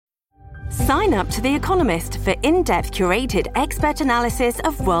Sign up to The Economist for in-depth curated expert analysis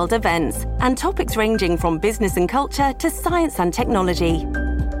of world events and topics ranging from business and culture to science and technology.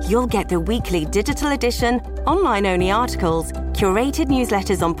 You'll get the weekly digital edition, online-only articles, curated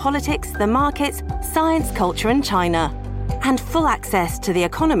newsletters on politics, the markets, science, culture and China, and full access to The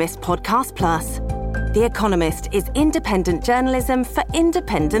Economist Podcast Plus. The Economist is independent journalism for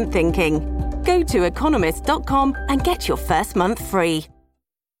independent thinking. Go to economist.com and get your first month free.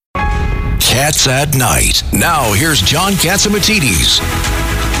 Cats at Night. Now, here's John Catsimatidis.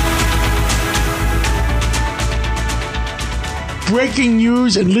 Breaking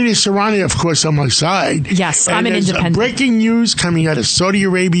news, and Lydia Serrani, of course, on my side. Yes, I'm an independent. Breaking news coming out of Saudi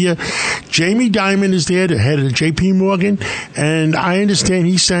Arabia. Jamie Dimon is there, the head of the J.P. Morgan, and I understand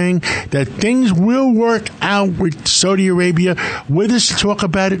he's saying that things will work out with Saudi Arabia. With us to talk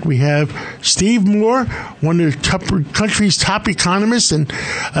about it, we have Steve Moore, one of the country's top economists and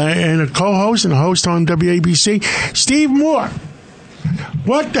a co-host and a host on WABC. Steve Moore,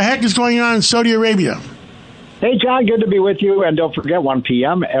 what the heck is going on in Saudi Arabia? Hey, John, good to be with you. And don't forget, 1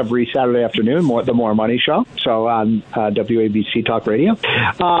 p.m. every Saturday afternoon, the More Money Show, so on WABC Talk Radio.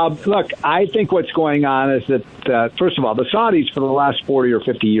 Look, I think what's going on is that, first of all, the Saudis for the last 40 or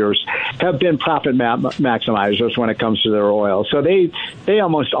 50 years have been profit maximizers when it comes to their oil. So they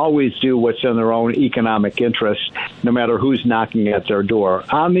almost always do what's in their own economic interest, no matter who's knocking at their door.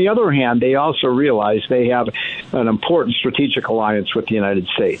 On the other hand, they also realize they have an important strategic alliance with the United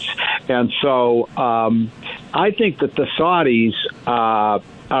States. And so I think that the Saudis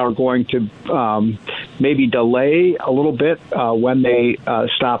are going to maybe delay a little bit when they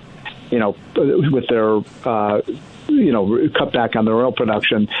stop, with their, cut back on their oil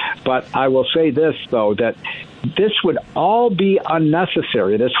production. But I will say this, though, that this would all be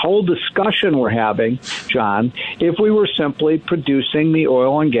unnecessary, this whole discussion we're having, John, if we were simply producing the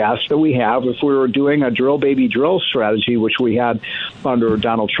oil and gas that we have, if we were doing a drill, baby, drill strategy, which we had under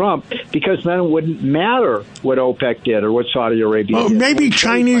Donald Trump, because then it wouldn't matter what OPEC did or what Saudi Arabia did. Maybe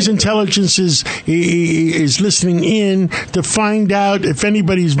Chinese intelligence is listening in to find out if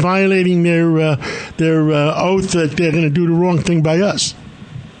anybody's violating their oath that they're going to do the wrong thing by us.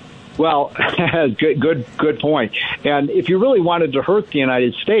 Well, good point. And if you really wanted to hurt the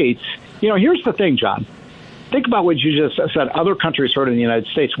United States, here's the thing, John. Think about what you just said. Other countries hurting the United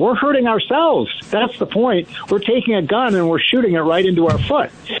States. We're hurting ourselves. That's the point. We're taking a gun and we're shooting it right into our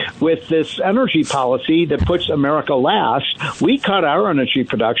foot. With this energy policy that puts America last, we cut our energy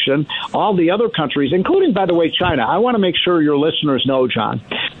production. All the other countries, including, by the way, China. I want to make sure your listeners know, John,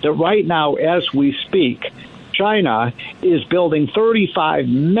 that right now, as we speak, China is building 35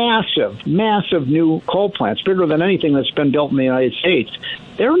 massive new coal plants, bigger than anything that's been built in the United States.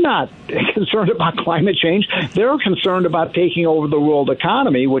 They're not concerned about climate change. They're concerned about taking over the world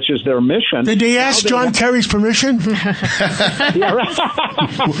economy, which is their mission. Did they ask John Kerry's permission? Yeah,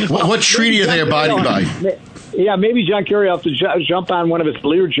 right. What treaty are they abiding by? Yeah, maybe John Kerry will have to jump on one of his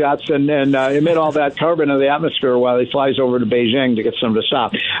Learjets and emit all that carbon into the atmosphere while he flies over to Beijing to get some to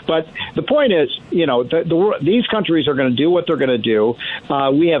stop. But the point is, these countries are going to do what they're going to do.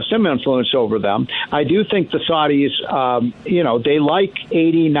 We have some influence over them. I do think the Saudis, they like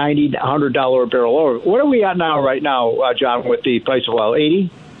 $80, $90, $100 a barrel oil. What are we at right now, John, with the price of oil?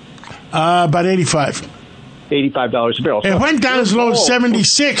 80? About 85. $85 a barrel. It went down as low as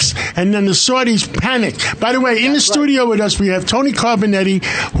 76, and then the Saudis panicked. By the way, in the studio with us, we have Tony Carbonetti,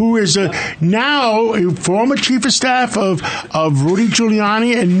 who is now a former chief of staff of Rudy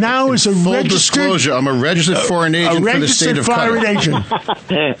Giuliani, and now is a full disclosure, I'm a registered foreign agent for the state of Qatar.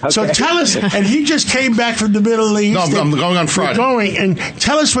 Okay. So tell us, and he just came back from the Middle East. No, I'm going on Friday. And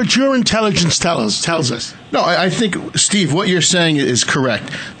tell us what your intelligence tells us. No, I think, Steve, what you're saying is correct,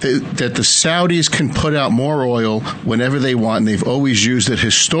 that the Saudis can put out more oil whenever they want, and they've always used it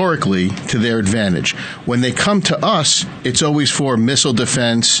historically to their advantage. When they come to us, it's always for missile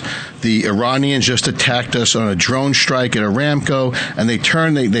defense. The Iranians just attacked us on a drone strike at Aramco, and they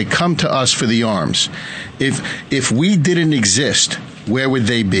come to us for the arms. If we didn't exist, where would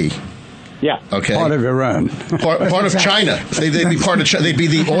they be? Yeah. Okay. Part of Iran. Part of China. They'd be part of China. They'd be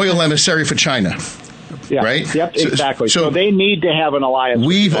the oil emissary for China. Yeah. Right? Yep, exactly. So they need to have an alliance.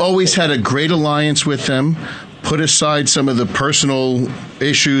 We've always had a great alliance with them. Put aside some of the personal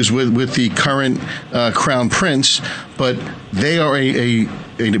issues with the current Crown Prince, but they are a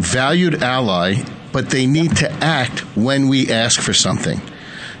valued ally, but they need to act when we ask for something.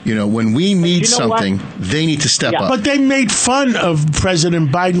 When we need something, they need to step up. But they made fun of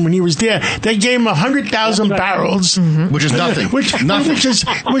President Biden when he was there. They gave him 100,000 barrels, which is nothing. Which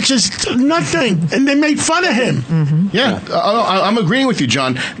is nothing, and they made fun of him. Yeah, I'm agreeing with you,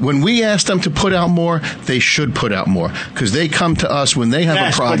 John. When we ask them to put out more, they should put out more because they come to us when they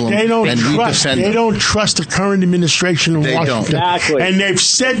have a problem, they don't and we defend them. They don't trust the current administration in Washington, don't. Exactly. And they've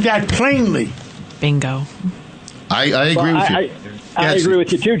said that plainly. Bingo. I agree with you. I agree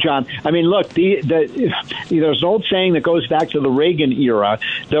with you too, John. I mean, look, there's an old saying that goes back to the Reagan era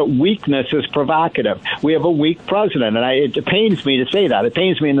that weakness is provocative. We have a weak president, and it pains me to say that. It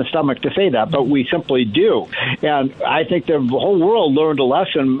pains me in the stomach to say that, but we simply do. And I think the whole world learned a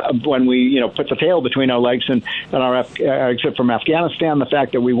lesson when we, put the tail between our legs and our exit from Afghanistan. The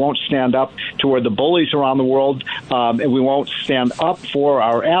fact that we won't stand up toward the bullies around the world, and we won't stand up for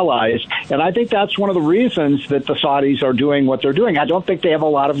our allies. And I think that's one of the reasons that the Saudis are doing what they're doing. I don't think they have a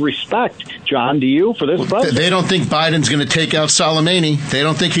lot of respect, John, do you, for this president? They don't think Biden's going to take out Soleimani. They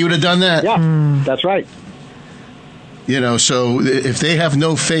don't think he would have done that. Yeah, that's right. So if they have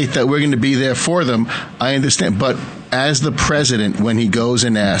no faith that we're going to be there for them, I understand. But as the president, when he goes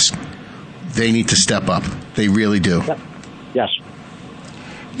and asks, they need to step up. They really do. Yep. Yes.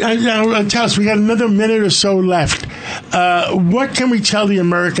 Now, tell us, we got another minute or so left. What can we tell the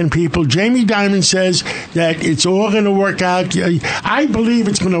American people? Jamie Dimon says that it's all going to work out. I believe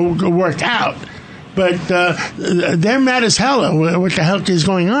it's going to work out, but they're mad as hell. What the hell is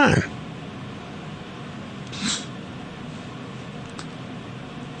going on?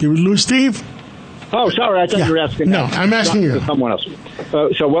 Did we lose Steve? Oh, sorry. I thought you were asking. No, I'm asking you. Someone else.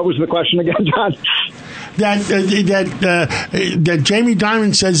 So what was the question again, John? That Jamie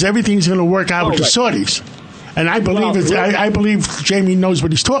Dimon says everything's going to work out with the Saudis, and I believe I believe Jamie knows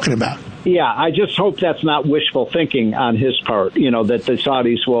what he's talking about. Yeah, I just hope that's not wishful thinking on his part, that the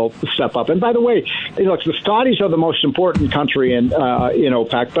Saudis will step up. And by the way, look, the Saudis are the most important country in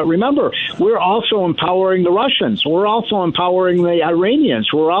OPEC. But remember, we're also empowering the Russians. We're also empowering the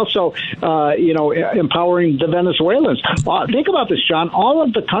Iranians. We're also, empowering the Venezuelans. Think about this, John. All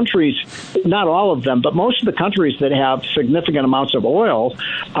of the countries, not all of them, but most of the countries that have significant amounts of oil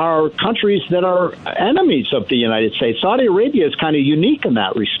are countries that are enemies of the United States. Saudi Arabia is kind of unique in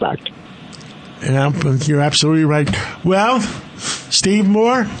that respect. And you're absolutely right. Well, Steve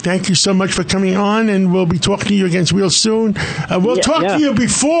Moore, thank you so much for coming on, and we'll be talking to you again real soon. We'll talk to you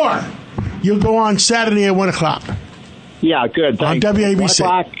before you'll go on Saturday at 1 o'clock. Yeah, good. Thanks. On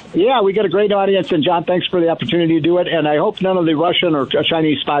WABC. Yeah, we got a great audience, and John, thanks for the opportunity to do it. And I hope none of the Russian or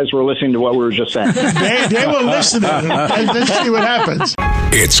Chinese spies were listening to what we were just saying. they were listening. Let's see what happens.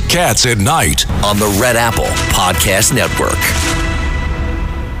 It's Cats at Night on the Red Apple Podcast Network.